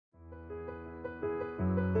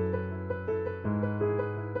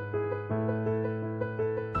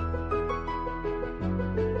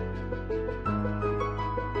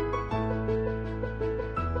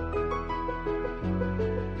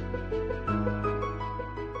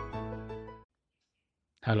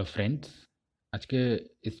Hello friends, আজকে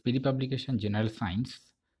speedy publication general science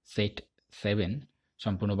set 7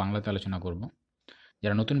 সম্পূর্ণ বাংলাতে আলোচনা করব।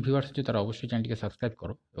 যারা নতুন ভিউয়ার্স আছে তারা অবশ্যই চ্যানেলটিকে সাবস্ক্রাইব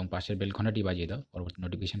করো এবং পাশের বেল ঘন্টাটি বাজিয়ে দাও পরবর্তী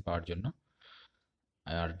নোটিফিকেশন পাওয়ার জন্য।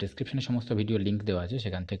 আর ডেসক্রিপশনে সমস্ত ভিডিও লিংক দেওয়া আছে,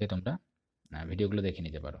 সেখান থেকে তোমরা ভিডিওগুলো দেখে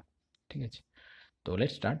নিতে পারো। ঠিক আছে, তো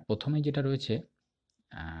লেটস স্টার্ট। প্রথমে যেটা রয়েছে,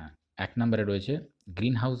 1 নম্বরে রয়েছে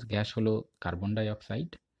গ্রিন হাউস গ্যাস হলো কার্বন ডাই অক্সাইড।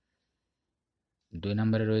 2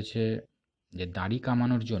 নম্বরে রয়েছে যে দাড়ি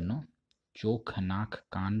কামানোর জন্য চোখ, নাক,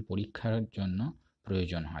 কান পরীক্ষার জন্য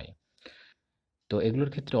প্রয়োজন হয়। তো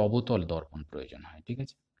এগুলোর ক্ষেত্রে অবতল দর্পণ প্রয়োজন হয়। ঠিক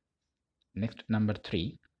আছে, নেক্সট নাম্বার 3,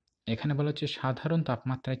 এখানে বলা হচ্ছে সাধারণ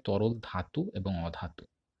তাপমাত্রায় তরল ধাতু এবং অধাতু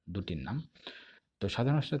দুটির নাম। তো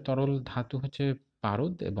সাধারণ তরল ধাতু হচ্ছে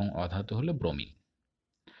পারদ এবং অধাতু হলো ব্রোমিন।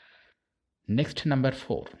 নেক্সট নাম্বার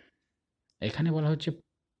 4, এখানে বলা হচ্ছে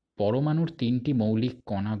পরমাণুর 3টি মৌলিক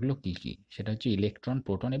কণাগুলো কী কী, সেটা হচ্ছে ইলেকট্রন,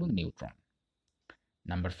 প্রোটন এবং নিউট্রন।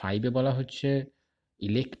 নাম্বার 5-এ বলা হচ্ছে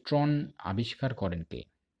ইলেকট্রন আবিষ্কার করেন কে,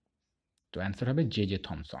 তো অ্যান্সার হবে J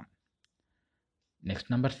Thomson. Next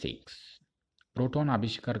number 6, proton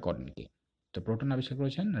আবিষ্কার করেন কে, তো প্রোটন আবিষ্কার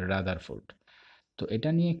করেছেন রাদারফোর্ড। তো এটা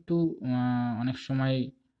নিয়ে একটু অনেক সময়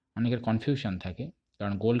অনেকের কনফিউশন থাকে,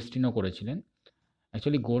 কারণ গোল্ডস্টিনও করেছিলেন।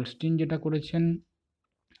 অ্যাকচুয়ালি গোল্ডস্টিন যেটা করেছেন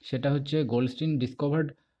সেটা হচ্ছে গোল্ডস্টিন ডিসকভার্ড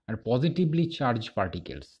আর পজিটিভলি চার্জ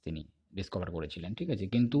পার্টিকেলস তিনি ডিসকভার করেছিলেন। ঠিক আছে,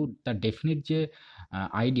 কিন্তু তার ডেফিনিট যে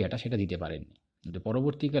আইডিয়াটা সেটা দিতে পারেননি, কিন্তু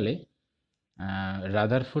পরবর্তীকালে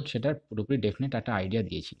রাদারফোর্ড সেটা পুরোপুরি ডেফিনেট একটা আইডিয়া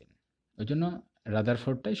দিয়েছিলেন। ওই জন্য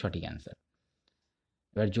রাদারফোর্ডটাই সঠিক অ্যান্সার।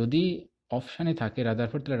 এবার যদি অপশানে থাকে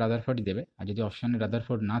রাদারফোর্ড, তাহলে রাদারফোর্ডই দেবে, আর যদি অপশানে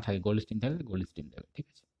রাদারফোর্ড না থাকে, গোল্ডস্টিন থাকে, গোল্ডস্টিন দেবে। ঠিক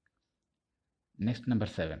আছে, নেক্সট নাম্বার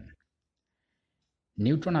 7,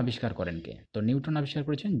 নিউট্রন আবিষ্কার করেন কে, তো নিউট্রন আবিষ্কার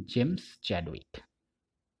করেছেন জেমস চ্যাডউইক।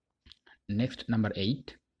 নেক্সট নাম্বার 8,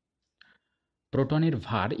 প্রোটনের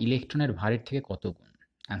ভার ইলেকট্রনের ভারের থেকে কত গুণ,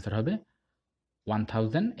 অ্যান্সার হবে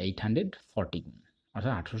 1840 গুণ,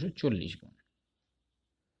 অর্থাৎ 1840 গুণ।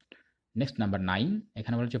 নেক্সট নাম্বার 9,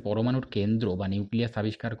 এখানে বলা হচ্ছে পরমাণুর কেন্দ্র বা নিউক্লিয়াস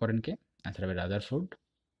আবিষ্কার করেন কে, অ্যান্সার হবে রাদারফোর্ড।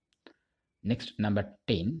 নেক্সট নাম্বার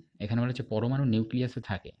 10, এখানে বলা হচ্ছে পরমাণু নিউক্লিয়াসে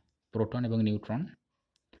থাকে প্রোটন এবং নিউট্রন।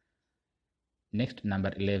 নেক্সট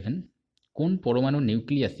নাম্বার 11, কোন পরমাণুর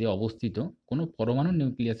নিউক্লিয়াসে অবস্থিত, কোনো পরমাণুর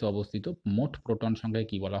নিউক্লিয়াসে অবস্থিত মোট প্রোটন সংখ্যায়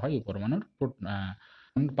কি বলা হয়, ওই পরমাণুর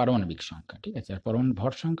পারমাণবিক সংখ্যা। ঠিক আছে, আর পরমাণুর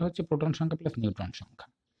ভর সংখ্যা হচ্ছে প্রোটন সংখ্যা প্লাস নিউট্রন সংখ্যা।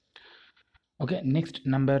 ওকে, নেক্সট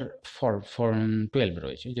নাম্বার 12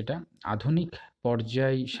 রয়েছে, যেটা আধুনিক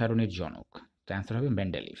পর্যায় সারণীর জনক, তো অ্যান্সার হবে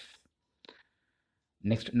মেন্ডেলিভ।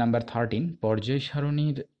 নেক্সট নাম্বার 13, পর্যায়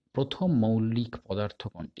সারণীর প্রথম মৌলিক পদার্থ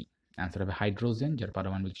কোনটি, অ্যান্সার হবে হাইড্রোজেন, যার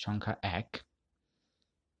পারমাণবিক সংখ্যা 1।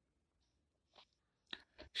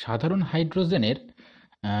 সাধারণ হাইড্রোজেনের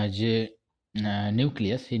যে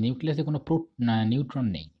নিউক্লিয়াস, সেই নিউক্লিয়াসে কোনো নিউট্রন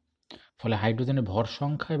নেই, ফলে হাইড্রোজেনের ভর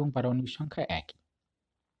সংখ্যা এবং পারমাণবিক সংখ্যা একই।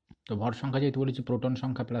 তো ভর সংখ্যা যেহেতু বলেছি প্রোটন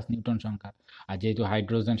সংখ্যা প্লাস নিউট্রন সংখ্যা, আর যেহেতু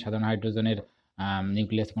হাইড্রোজেন, সাধারণ হাইড্রোজেনের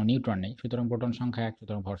নিউক্লিয়াসে কোনো নিউট্রন নেই, সুতরাং প্রোটন সংখ্যা 1,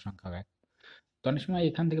 সুতরাং ভর সংখ্যা 1। তো অনেক সময়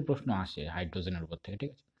এখান থেকে প্রশ্ন আসে হাইড্রোজেনের উপর থেকে।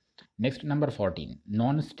 ঠিক আছে, নেক্সট নাম্বার 14,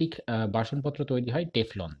 নন স্টিক বাসনপত্র তৈরি হয়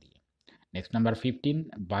টেফলন দিয়ে। নেক্সট নাম্বার 15,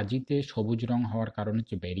 বাজিতে সবুজ রং হওয়ার কারণ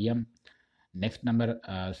হচ্ছে বেরিয়াম। নেক্সট নাম্বার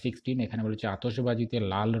 16, এখানে বলেছে আতশবাজিতে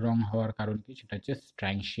লাল রং হওয়ার কারণ কি, সেটা হচ্ছে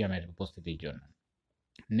স্ট্র্যাংশিয়ামের উপস্থিতির জন্য।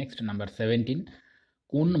 নেক্সট নাম্বার 17,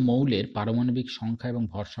 কোন মৌলের পারমাণবিক সংখ্যা এবং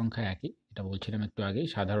ভর সংখ্যা একই, এটা বলছিলাম একটু আগেই,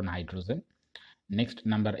 সাধারণ hydrogen. Next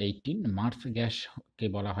number 18,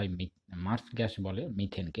 Mars gas বলে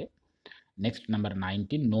মিথেনকে। নেক্সট নাম্বার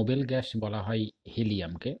 19, নোবেল গ্যাস বলা হয়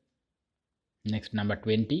হিলিয়ামকে। নেক্সট নাম্বার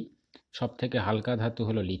 20, সব থেকে হালকা ধাতু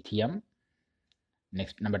হলো লিথিয়াম।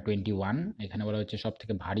 নেক্সট নাম্বার 21, এখানে বলা হচ্ছে সব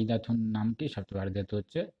থেকে ভারী ধাতুর নাম কি, সবথেকে ভারী ধাতু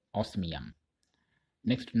হচ্ছে অসমিয়াম।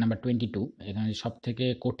 নেক্সট নাম্বার 22, এখানে সব থেকে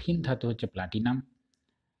কঠিন ধাতু হচ্ছে প্লাটিনাম।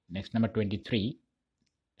 নেক্সট নাম্বার 23,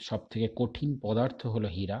 সব থেকে কঠিন পদার্থ হলো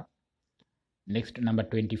হীরা। নেক্সট নাম্বার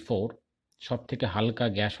 24, সব থেকে হালকা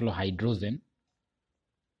গ্যাস হলো হাইড্রোজেন,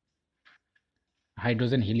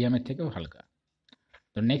 হাইড্রোজেন হিলিয়ামের থেকেও হালকা।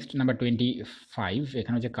 তো নেক্সট নাম্বার 25,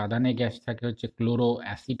 এখানে হচ্ছে কাঁদানে গ্যাস থাকে হচ্ছে ক্লোরো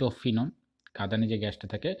অ্যাসিটোফিনন। কাঁদানে যে গ্যাসটা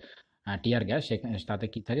থাকে টিয়ার গ্যাস, সেখানে তাতে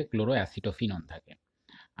কি থাকে, ক্লোরো অ্যাসিটোফিনন থাকে।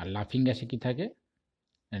 আর লাফিং গ্যাসে কি থাকে,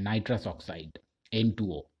 nitrous oxide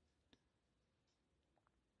N2O।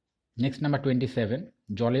 Next number 27,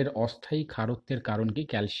 জলের অস্থায়ী ক্ষারত্বের কারণ কি,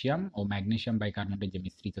 ক্যালসিয়াম ও ম্যাগনেসিয়াম বাইকার্বনেটের যে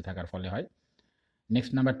মিশ্রিত থাকার ফলে হয়।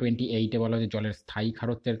 নেক্সট নাম্বার 28-এ বলা হয়েছে জলের স্থায়ী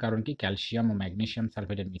ক্ষারত্বের কারণ কি, ক্যালসিয়াম ও ম্যাগনেসিয়াম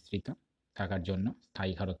সালফেটের মিশ্রিত থাকার জন্য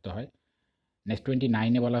স্থায়ী ক্ষারত্ব হয়। নেক্সট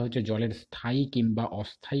 29-এ বলা হচ্ছে জলের স্থায়ী কিংবা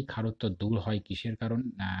অস্থায়ী ক্ষারত্ব দূর হয় কিসের কারণ,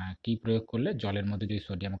 কি প্রয়োগ করলে, জলের মধ্যে যদি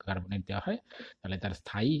সোডিয়াম কার্বনেট দেওয়া হয় তাহলে তার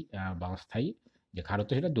স্থায়ী বা অস্থায়ী যে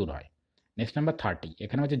ক্ষারত্ব সেটা দূর হয়। নেক্সট নাম্বার 30,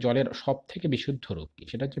 এখানে হচ্ছে জলের সব থেকে বিশুদ্ধ রূপ কি,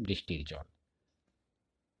 সেটা হচ্ছে বৃষ্টির জল।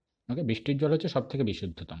 ওকে, বৃষ্টির জল হচ্ছে সব থেকে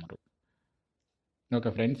বিশুদ্ধতম রূপ। ওকে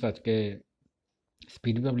ফ্রেন্ডস, আজকে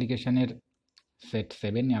স্পিড পাবলিকেশনের সেট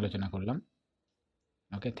 7 নিয়ে আলোচনা করলাম।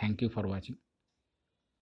 ওকে, থ্যাংক ইউ ফর ওয়াচিং।